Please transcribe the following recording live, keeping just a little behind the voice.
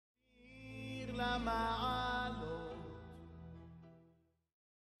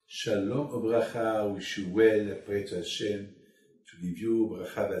Shalom ubracha, wish you well, I pray to Hashem to give you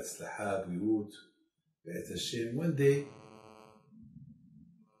bracha v'atzlacha, b'riut, v'et Hashem. One day,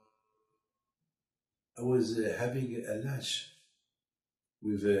 I was having a lunch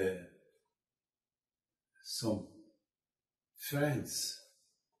with some friends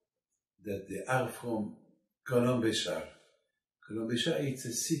that they are from Colombashar. Colombashar is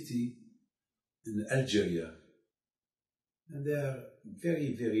a city in Algeria, and they are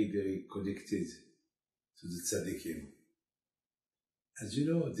very, very, very connected to the tzaddikim. As you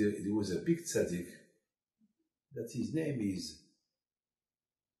know, there was a big tzaddik that his name is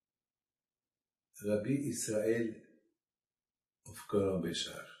Rabbi Israel of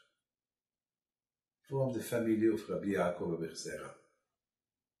Colombashar, from the family of Rabbi Yaakov Aberzera.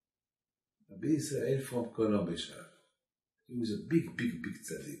 Rabbi Israel from Colombashar. He was a big, big, big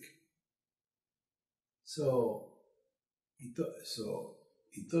tzaddik. So he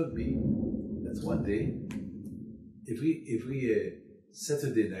told me that one day, every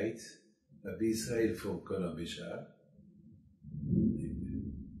Saturday night, Rabbi Israel from Colombashar,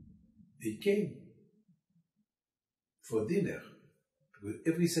 he came for dinner. Because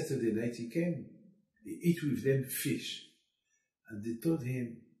every Saturday night he came, he ate with them fish. And they told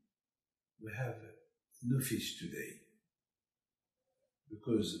him, we have no fish today,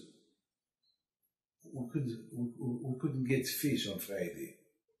 because we couldn't get fish on Friday.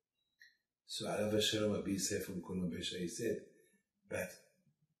 So Alav Shalom Rabbi Israel from Colombashar, he said, but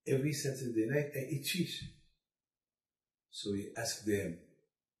every Saturday night I eat fish. So he asked them,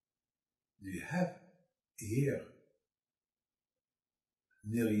 do you have here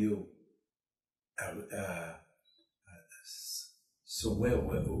near you somewhere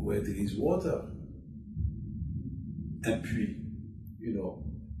where there is water? Un puits, you know,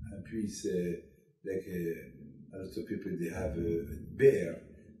 un puits is like a lot of people, they have a bear,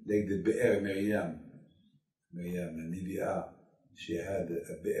 like the Be'er Miriam and Nivia, she had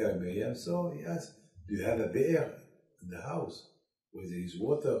a Be'er Miriam. So he asked, do you have a bear in the house where there is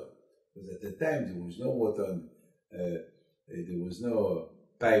water? Because at the time there was no water, and there was no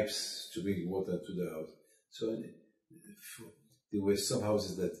pipes to bring water to the house. So there were some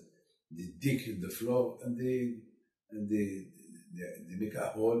houses that they dig in the floor and they make a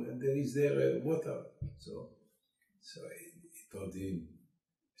hole, and there is water. So he told him,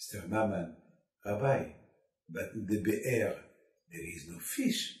 Mr. Maman, Rabbi, but in the Be'er there is no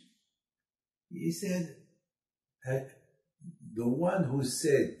fish. He said, the one who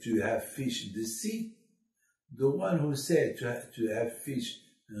said to have fish in the sea, the one who said to have fish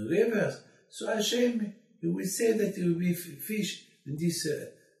in rivers, so Hashem, he will say that there will be fish in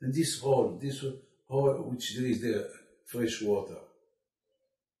this hole which there is the fresh water.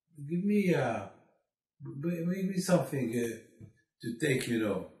 Give me something to take,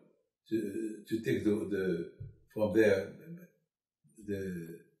 to take from there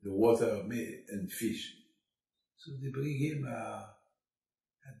the water and fish. So they bring him a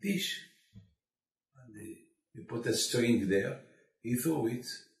dish, and they put a string there. He threw it,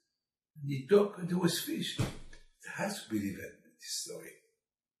 and he took, and there was fish. It has to believe it, this story.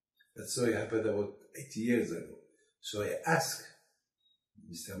 That story happened about 80 years ago. So I asked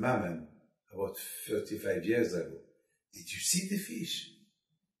Mr. Maman about 35 years ago, did you see the fish?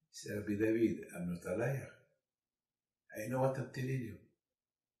 He said, Rabbi David, I'm not a liar. I know what I'm telling you.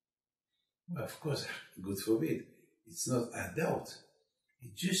 Well, of course, God forbid. It's not a doubt.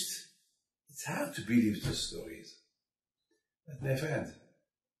 It's hard to believe the stories. But my friend,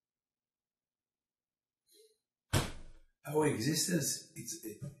 our existence,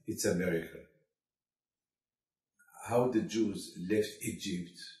 it's a miracle. How the Jews left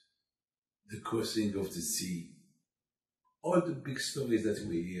Egypt, the crossing of the sea, all the big stories that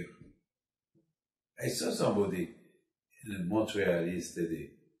we hear. I saw somebody in Montreal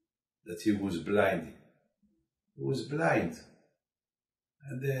yesterday that he was blind. He was blind.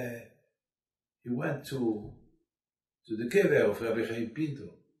 And he went to the kever of Rabbi Chaim Pinto,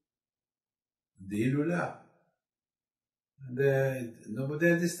 the Hilula. And nobody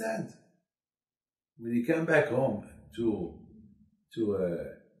understand. When he came back home to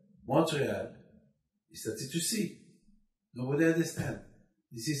Montreal, he started to see. Nobody understand.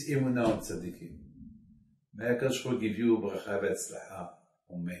 This is Emunah on Tzadikim. May HaKadosh Baruch Hu give you bracha v'atzlacha.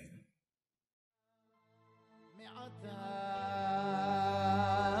 Amen.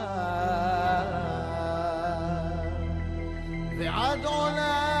 ועד עולם